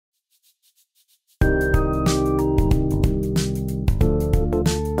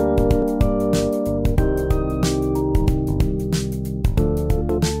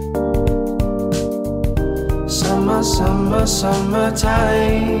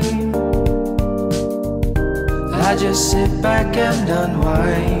summertime. I just sit back and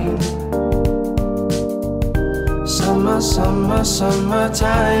unwind. Summertime.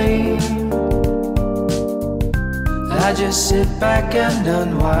 I just sit back and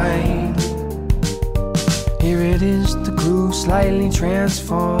unwind. Here it is, the groove slightly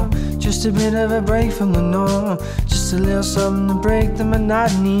transformed. Just a bit of a break from the norm. Just a little something to break the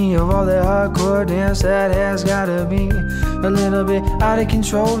monotony of all that hardcore dance that has gotta be a little bit out of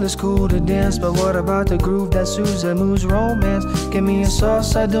control. It's cool to dance, but what about the groove that soothes, that moves romance? Give me a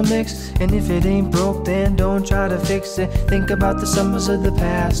sauce I don't mix, and if it ain't broke, then don't try to fix it. Think about the summers of the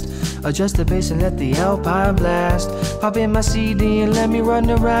past. Adjust the bass and let the alpine blast. Pop in my CD and let me run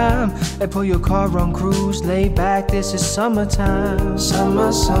the rhyme, and pull your car on cruise, lay back, this is summertime.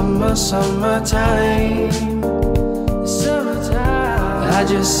 Summertime. Summertime. I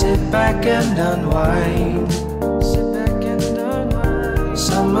just sit back and unwind.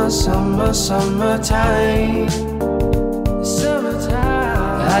 Summertime. Summertime.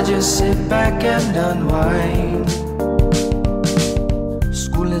 I just sit back and unwind.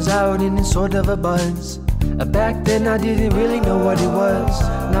 School is out and it's sort of a buzz. Back then I didn't really know what it was.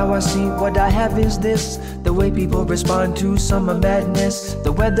 Now I see what I have is this: the way people respond to summer madness.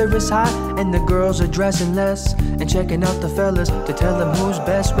 The weather is hot and the girls are dressing less, and checking out the fellas to tell them who's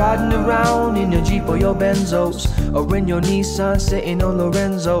best. Riding around in your Jeep or your Benzos, or in your Nissan sitting on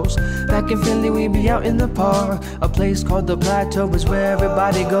Lorenzo's. Back in Philly we be out in the park. A place called the Plateau is where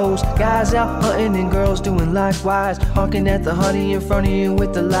everybody goes. Guys out hunting and girls doing likewise, honking at the honey in front of you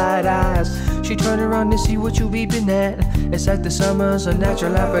with the light eyes. She turn around to see what you beeping at. It's like the summer's a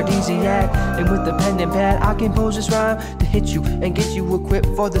natural aphrodisiac, and with the pen and pad I compose this rhyme to hit you and get you equipped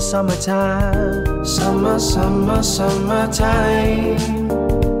for the summertime. Summertime.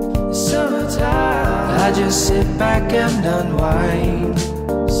 Summertime. I just sit back and unwind.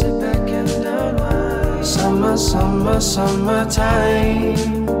 Summertime.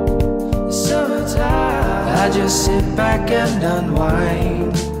 Summertime. I just sit back and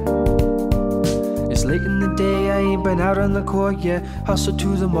unwind. It's late in the day, I ain't been out on the court yet. Hustle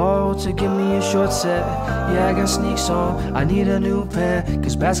to the mall to give me a short set. Yeah, I got sneaks on, I need a new pair,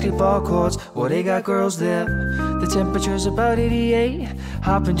 cause basketball courts, well they got girls there. The temperature's about 88.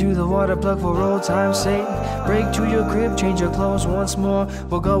 Hop into the water plug for old time's sake. Break to your crib, change your clothes once more.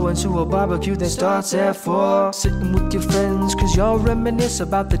 We'll go into a barbecue that starts at 4. Sitting with your friends, cause y'all reminisce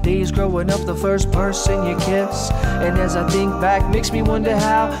about the days growing up, the first person you kiss. And as I think back, makes me wonder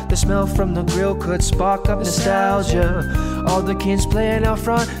how the smell from the grill could spark up nostalgia. All the kids playing out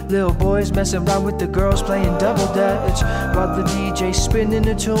front, little boys messing around with the girls playing double dutch, while the DJ spinning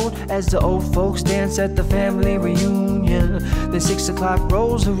a tune as the old folks dance at the family reunion. Then 6 o'clock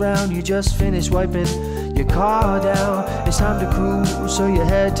rolls around, you just finished wiping your car down. It's time to cruise, so you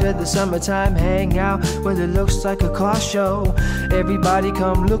head to the summertime hangout, where it looks like a car show. Everybody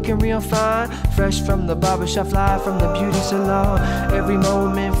come looking real fine, fresh from the barbershop, fly from the beauty salon. Every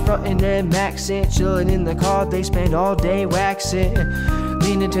moment frontin' and maxin', chillin' in the car, they spend all day waxing.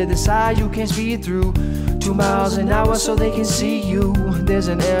 Leaning to the side, you can't speed through 2 miles an hour so they can see you. There's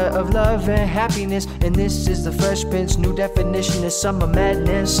an air of love and happiness, and this is the Fresh Prince new definition of summer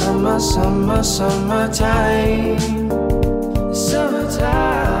madness. Summertime.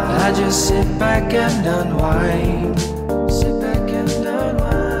 Summertime. I just sit back and unwind.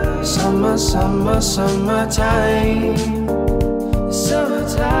 Summertime.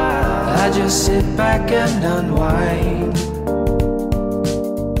 Summertime. I just sit back and unwind.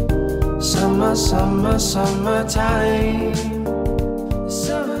 Summertime.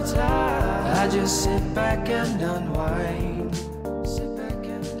 Summertime. I just sit back and unwind.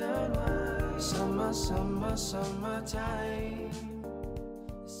 Summertime.